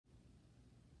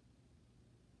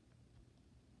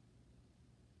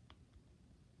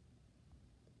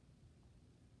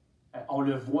on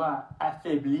le voit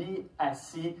affaibli,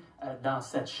 assis dans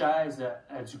cette chaise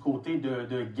du côté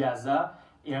de Gaza.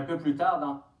 Et un peu plus tard,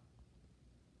 dans...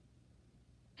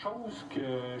 Chose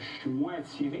que je suis moins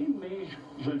attiré, mais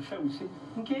je le fais aussi.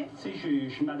 OK. Tu sais,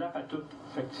 je m'adapte à tout.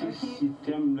 Fait que, tu sais, si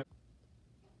t'aimes le...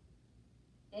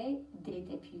 Et des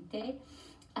députés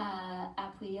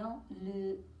appuyant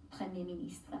le Premier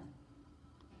ministre.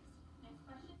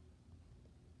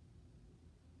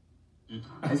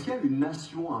 Est-ce qu'il y a une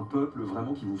nation, un peuple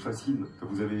vraiment qui vous fascine, que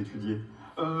vous avez étudié?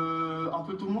 Un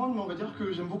peu tout le monde, mais on va dire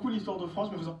que j'aime beaucoup l'histoire de France,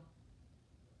 mais vous en...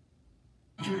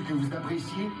 Que vous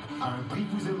appréciez, à un prix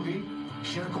que vous aimerez,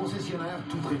 chez un concessionnaire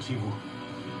tout près de chez vous.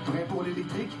 Prêt pour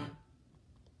l'électrique?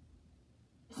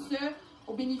 Ce,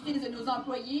 au bénéfice de nos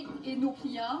employés et nos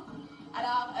clients.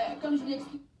 Alors, comme je vous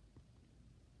l'explique...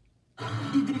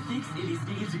 Idées fixes et les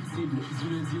irréductibles, du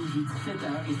lundi au jeudi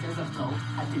 7h et 16h30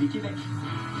 à Télé-Québec.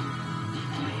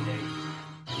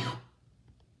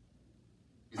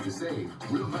 To save,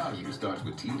 real value starts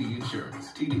with TD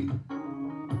Insurance. TD,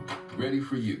 ready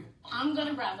for you. I'm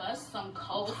gonna grab us some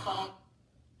cold foam.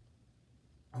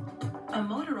 A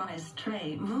motorized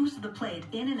tray moves the plate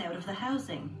in and out of the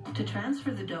housing to transfer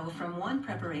the dough from one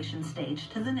preparation stage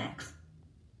to the next.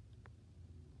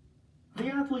 The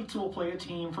athletes will play a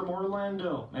team from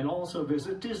Orlando and also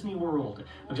visit Disney World.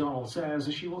 McDonald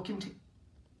says she will continue.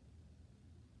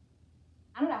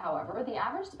 Canada, however, the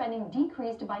average spending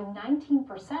decreased by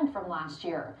 19% from last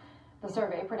year. The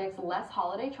survey predicts less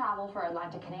holiday travel for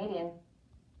Atlantic Canadians.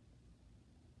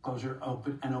 Closure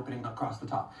opening across the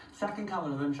top. Second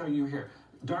color that I'm showing you here,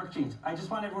 dark jeans. I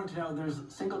just want everyone to know there's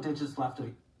single digits left of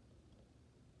it.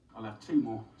 I'll have 2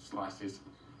 more slices.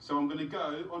 So I'm going to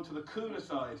go onto the cooler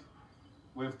side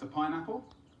with the pineapple,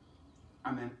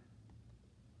 and then...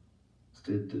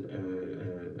 Did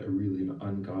a really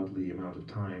ungodly amount of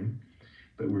time,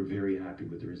 but we're very happy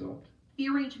with the result. The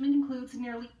arrangement includes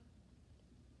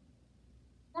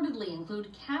reportedly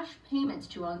include cash payments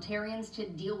to Ontarians to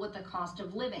deal with the cost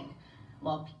of living,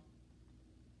 while...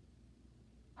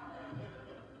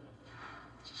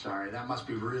 Sorry, that must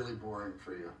be really boring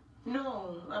for you.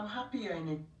 No, I'm happy I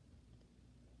need...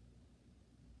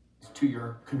 to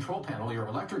your control panel, your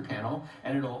electric panel,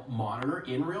 and it'll monitor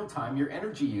in real time your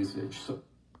energy usage. So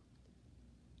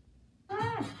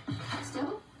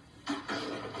Still?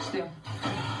 Still.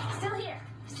 Still here.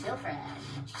 Still fresh.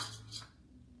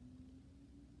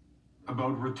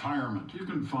 About retirement, you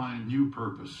can find new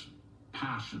purpose,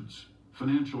 passions,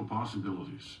 financial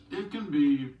possibilities. It can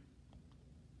be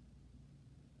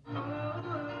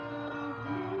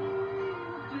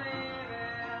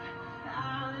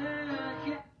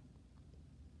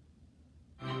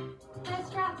Nice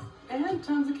straps. And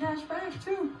tons of cash back,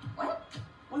 too. What?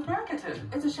 With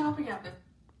Rakuten. It's a shopping app that...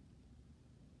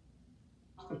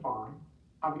 Justify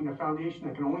having a foundation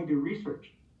that can only do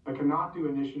research, but cannot do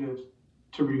initiatives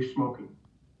to reduce smoking.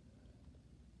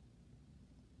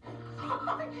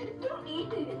 Don't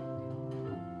eat it.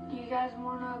 Do you guys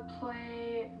want to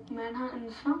play Manhunt in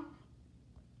the snow?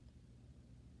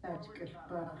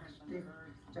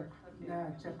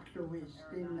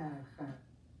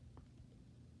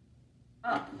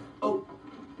 Oh,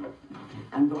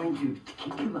 I'm going to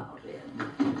kick you out,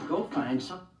 Ed. Go find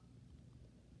some...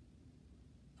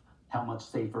 How much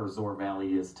safer Zor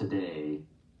Valley is today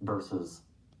versus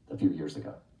a few years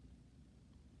ago.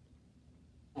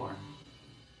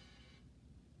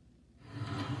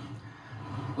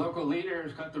 Local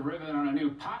leaders cut the ribbon on a new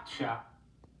pot shop.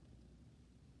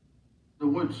 The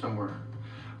woods somewhere.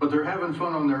 But they're having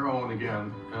fun on their own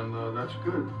again, and that's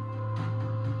good.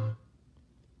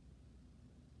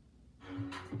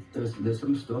 There's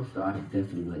some stuff that I've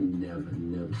definitely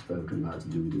never spoken about to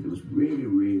do with it. It was really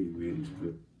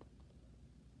good.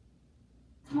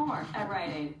 More at Rite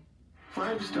Aid.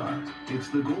 5-star. It's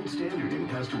the gold standard in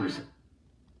customers.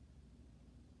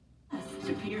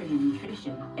 Superior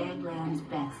nutrition. Eggland's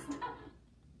best.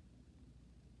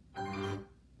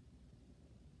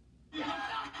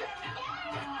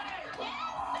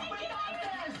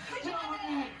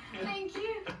 Thank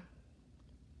you.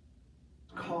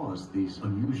 Cause these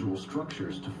unusual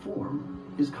structures to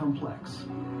form is complex.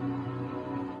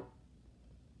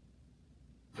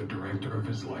 the director of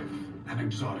his life, an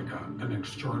exotica, an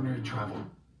extraordinary travel.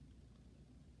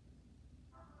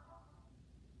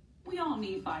 We all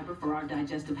need fiber for our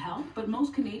digestive health, but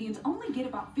most Canadians only get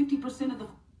about 50% of the...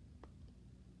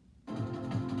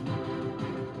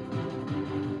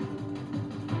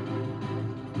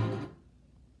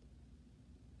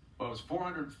 Well, it was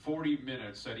 440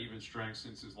 minutes at even strength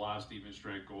since his last even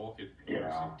strength goal. It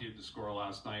did the score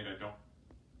last night. I don't...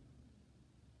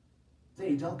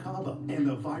 Del Cabo and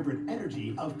the vibrant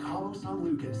energy of Cabo San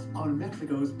Lucas on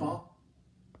Mexico's ball.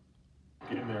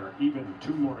 In there, even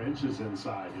 2 more inches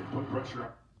inside, it put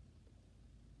pressure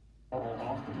all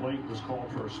off the plate, was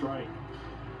called for a strike.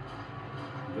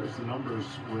 There's the numbers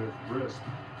with Brisk.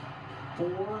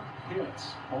 4 hits,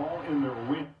 all in their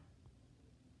win.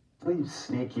 Really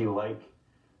sneaky like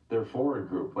their forward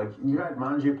group. Like you got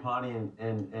Mangiapane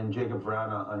and Jacob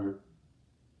Vrana on your.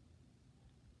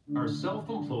 Are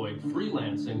self-employed,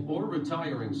 freelancing, or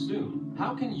retiring soon?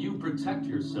 How can you protect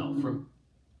yourself from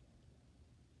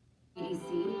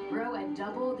EDC grow at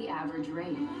double the average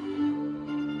rate?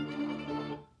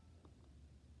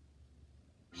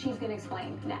 She's going to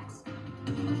explain next.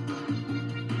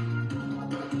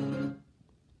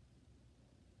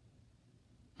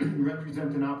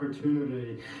 Represent an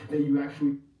opportunity that you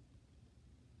actually.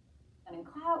 And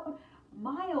cloud,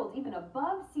 mild, even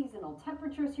above seasonal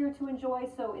temperatures here to enjoy,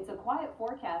 so it's a quiet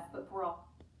forecast, but for all.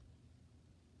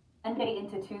 Monday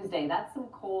into Tuesday, that's some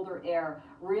colder air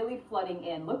really flooding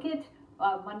in. Look at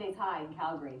Monday's high in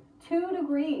Calgary, 2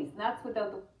 degrees, and that's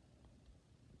without the.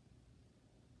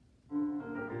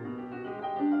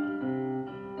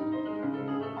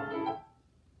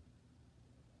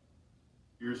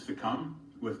 Years to come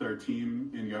with our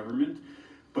team in government,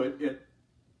 but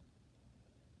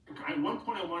At one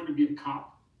point, I wanted to be a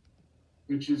cop,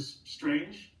 which is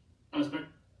strange.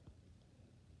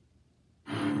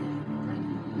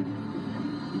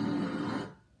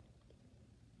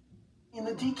 In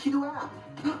the DQ app.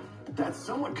 That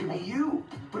someone could be you,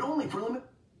 but only for limit.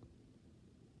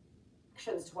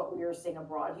 To what we were seeing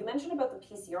abroad. You mentioned about the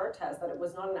PCR test, that it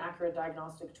was not an accurate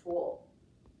diagnostic tool.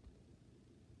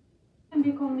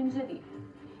 بكم من جديد.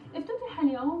 افتتح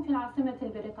اليوم في العاصمة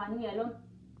البريطانية لندن.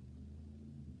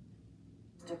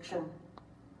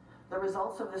 The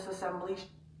results of this assembly.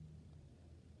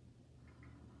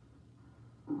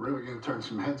 We're really going to turn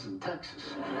some heads in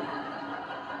Texas.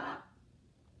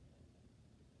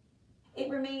 It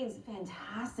remains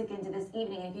fantastic into this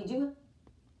evening. If you do.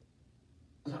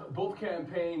 Both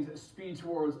campaigns speed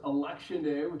towards Election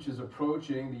Day, which is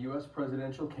approaching. The U.S.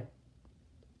 presidential campaign.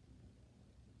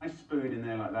 Nice spoon in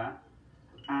there like that,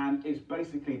 and it's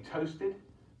basically toasted.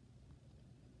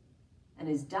 And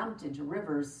is dumped into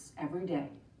rivers every day.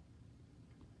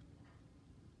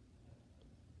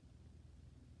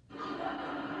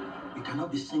 We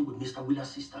cannot be seen with Mr.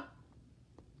 Willard's sister.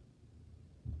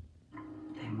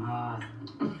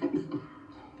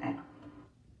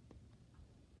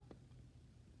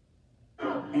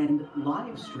 And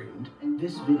live streamed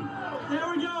this video. There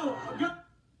we go!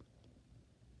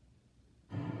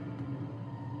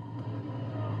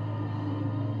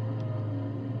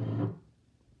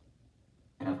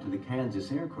 After the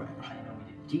Kansas air crash,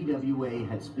 DWA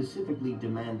had specifically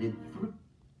demanded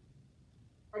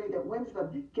Party that wins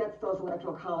them gets those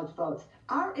electoral college votes.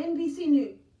 Our NBC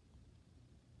News.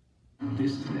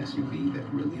 This is an SUV that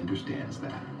really understands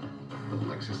that. The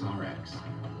Lexus RX.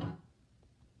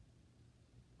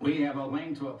 We have a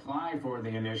link to apply for the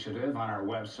initiative on our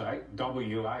website,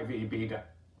 WIVB.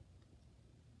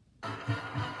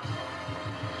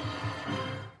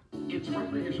 It's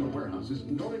recreational warehouses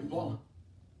noted for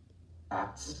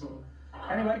That's.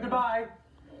 Anyway, goodbye.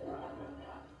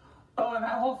 Oh, and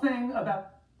that whole thing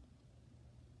about.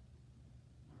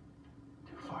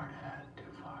 Too far, Dad.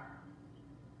 Too far.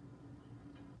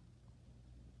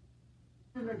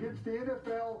 Against the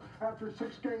NFL after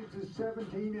 6 games is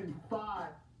 17-5.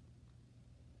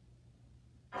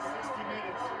 60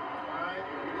 minutes, all right?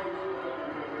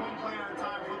 One player at a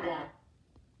time football.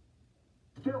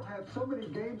 Still have so many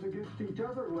games against each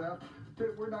other left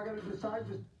that we're not going to decide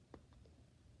this.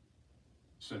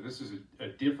 So this is a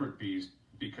different beast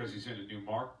because he's in a new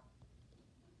market.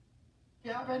 Do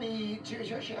you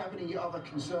actually have any other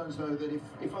concerns, though, that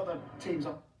if other teams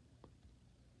are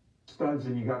studs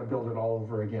and you got to build it all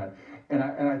over again? And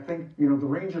I think, you know, the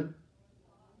Rangers.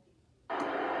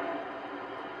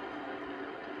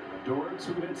 Door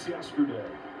 2 hits yesterday.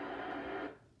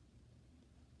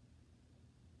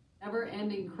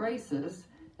 Never-ending crisis,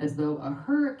 as though a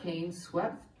hurricane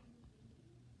swept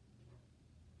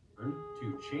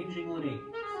to changing lanes.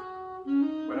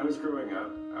 When I was growing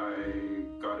up, I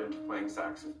got into playing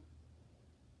saxophone.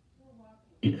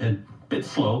 A bit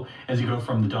slow as you go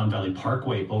from the Don Valley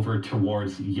Parkway over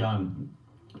towards Yonge.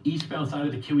 Eastbound side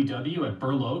of the QEW at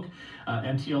Burloak,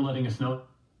 MTL letting us know.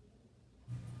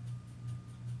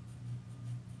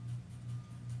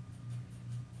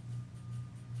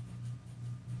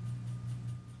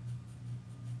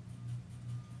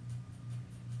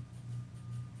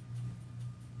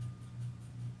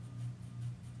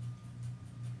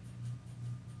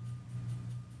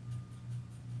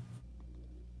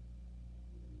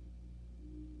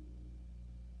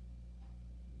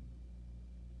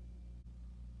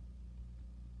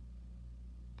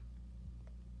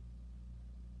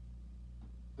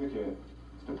 que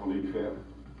c'était pour les faibles.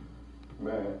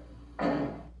 Mais.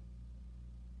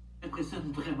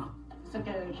 M'impressionne vraiment. C'est ça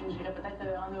que j'irai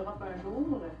peut-être en Europe un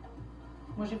jour.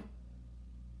 Moi, j'ai.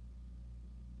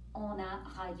 On a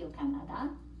Radio-Canada.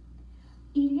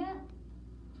 Il y a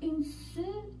une seule.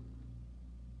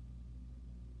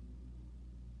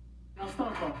 L'instant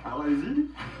encore. Alors allez-y.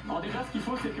 Alors déjà, ce qu'il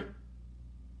faut, c'est que.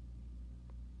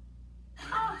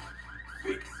 Ah!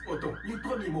 Fixe, Otto. Les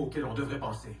premiers mots auxquels on devrait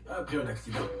penser après un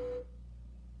accident.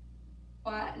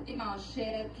 Ouais, les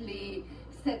manchettes, les.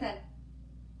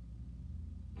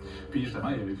 Puis justement,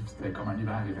 il avait vu que c'était comme un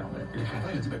hiver hivernal. Et le matin,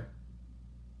 j'ai dit, ben.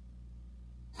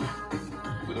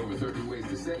 With over 30 ways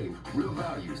to save, real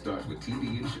value starts with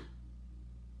TD Insurance.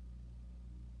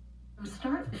 From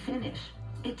start to finish,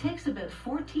 it takes about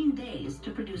 14 days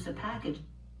to produce a package.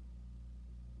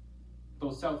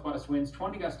 Those southwest winds,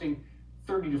 20 gusting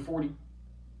 30 to 40.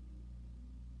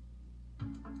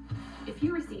 If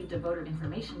you received a voter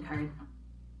information card,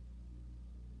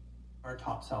 Our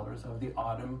top sellers of the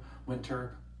autumn,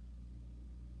 winter.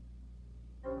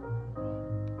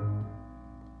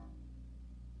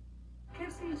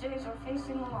 kids these days are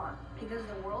facing a lot because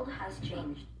the world has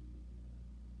changed.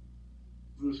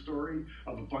 The story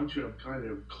of a bunch of kind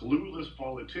of clueless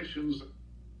politicians.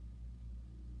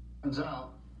 Turns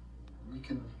out, we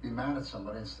can be mad at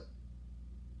somebody and say.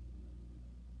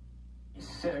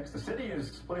 6, the city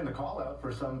is putting the call out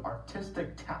for some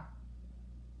artistic talent.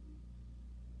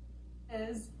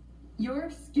 Is your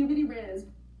Scooby Riz.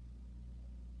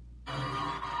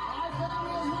 Hi,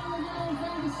 family, it's Mom again.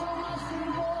 Thank you so much,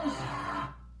 City Boys.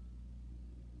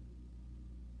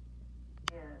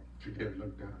 If you did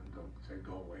look down and don't say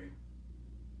go away.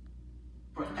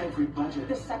 For every budget.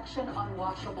 The section on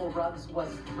washable rugs was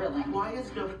thrilling. Why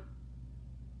is no.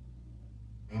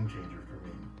 Game changer for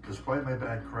me. Despite my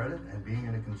bad credit and being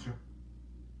in a consumer.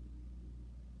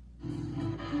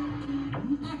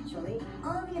 Actually,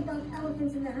 all the adult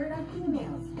elephants in the herd are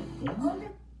females. The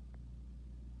older.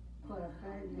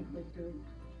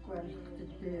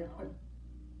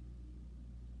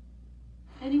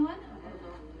 Anyone?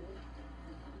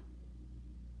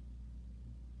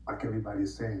 Like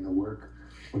everybody's saying, the work,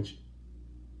 which.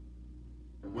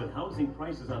 With housing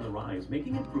prices on the rise,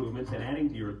 making improvements and adding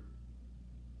to your.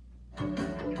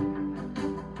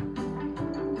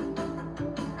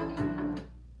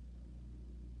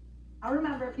 I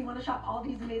remember if you want to shop all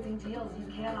these amazing deals, you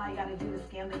can. All you got to do is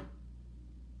scan the.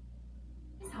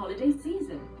 It's holiday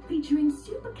season, featuring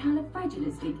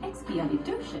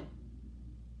supercalifragilisticexpialidocious.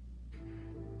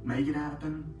 Make it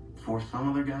happen before some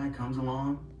other guy comes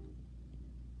along.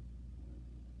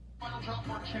 Final drop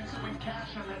for a chance to win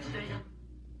cash on that stadium.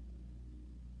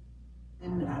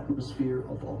 An atmosphere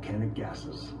of volcanic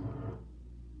gases.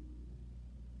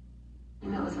 You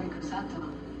know, it's like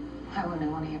chrysanthemum. I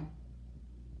wouldn't want to hear.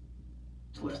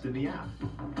 List in the app.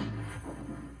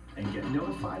 And get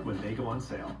notified when they go on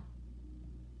sale.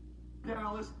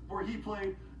 Dallas, where he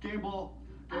played game ball.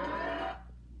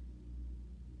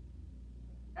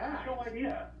 No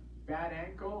idea. Bad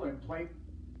ankle and play.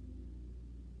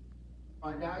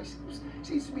 Now he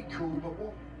seems to be cool, but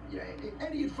what? Yeah,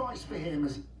 any advice for him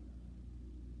as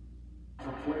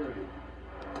For clarity.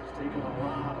 He's taking a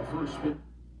lot of first spin.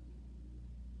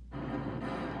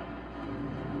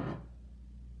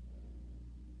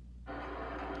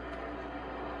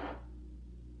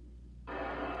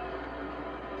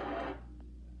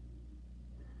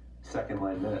 Second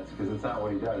line minutes, because it's not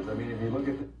what he does. I mean, if you look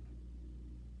at the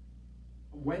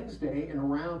Wednesday in a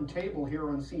round table here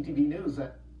on CTV News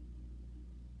that.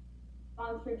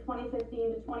 Gone through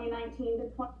 2015 to 2019 to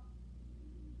 20.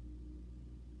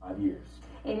 5 years.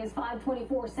 It is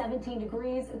 5:24, 17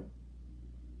 degrees.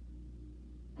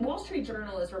 Wall Street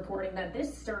Journal is reporting that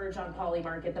this surge on Poly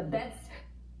Market, the bets,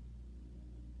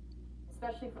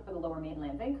 Especially for the lower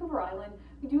mainland. Vancouver Island,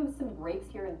 we do have some breaks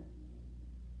here in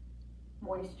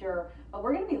moisture, but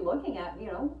we're going to be looking at,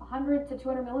 100 to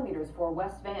 200 millimeters for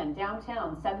West Van.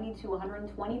 Downtown, 70 to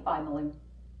 125 millimeters.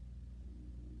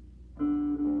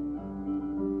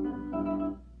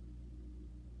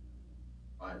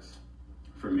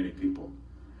 For many people.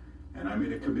 And I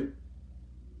made a commitment.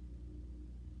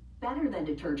 better than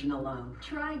detergent alone.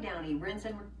 Try Downy Rinse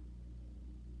and...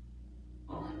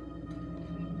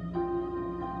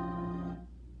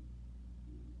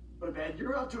 But man,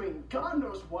 you're out doing God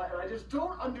knows what, and I just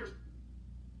don't understand.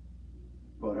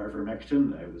 About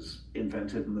ivermectin, it was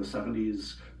invented in the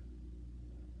 70s.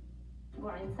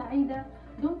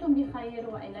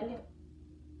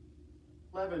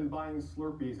 Levin buying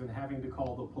Slurpees and having to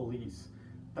call the police.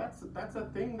 That's a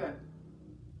thing that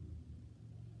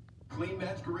Clean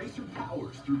Magic Eraser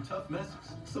powers through tough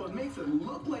messes, so it makes it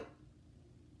look like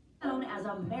known as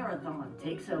a marathon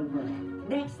takes over.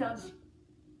 Next on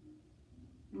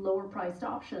lower priced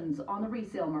options on the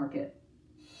resale market.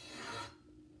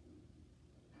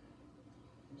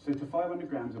 So to 500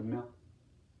 grams of milk.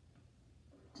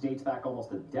 Dates back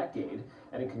almost a decade,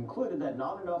 and it concluded that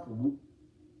not enough.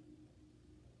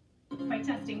 By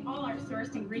testing all our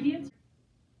sourced ingredients.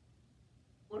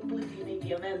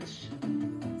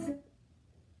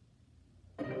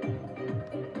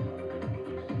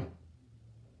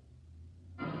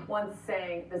 Once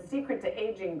saying the secret to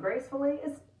aging gracefully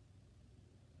is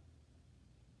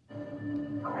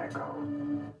critical.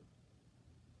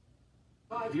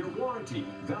 5-year warranty,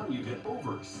 valued at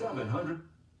over $700.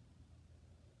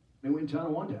 New in Town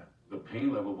of Wanda. The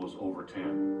pain level was over 10,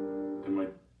 and my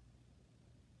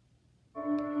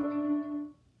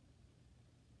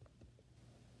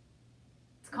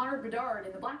It's Connor Bedard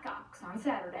in the Blackhawks on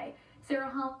Saturday. Sarah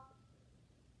Hull.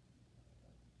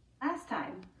 Last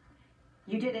time,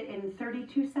 you did it in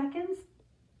 32 seconds?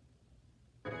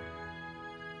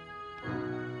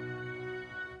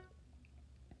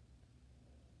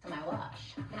 For my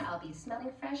wash. Now I'll be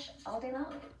smelling fresh all day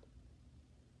long.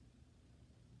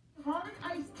 Chronic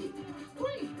iced tea.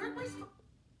 Please drink responsibly.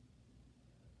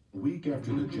 Week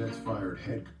after the Jets fired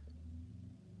head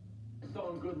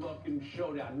Some good luck in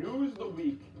showdown. News of the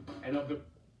week and of the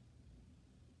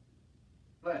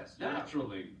last.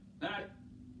 Naturally.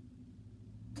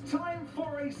 Time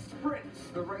for a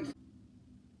sprint. The race.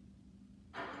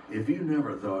 If you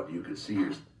never thought you could see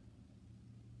your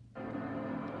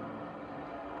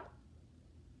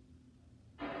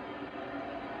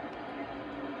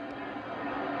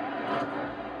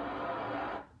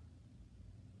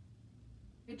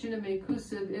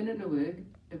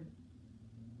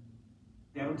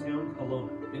Downtown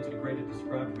Kelowna, integrated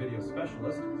described video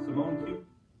specialist Simone Q.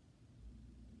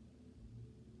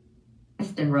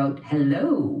 Preston wrote,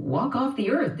 "Hello, Walk Off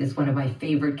the Earth is one of my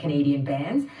favorite Canadian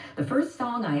bands. The first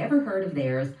song I ever heard of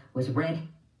theirs was Red."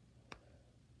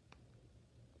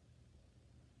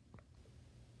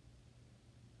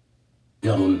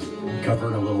 Dylan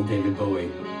covering a little David Bowie,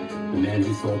 the man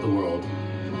who sold the world.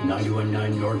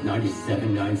 91.9 North,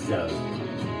 97.9 South.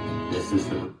 This is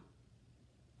the...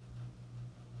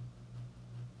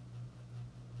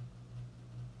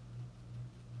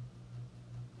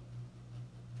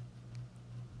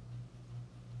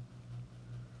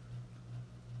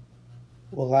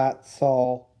 Well, that's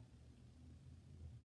all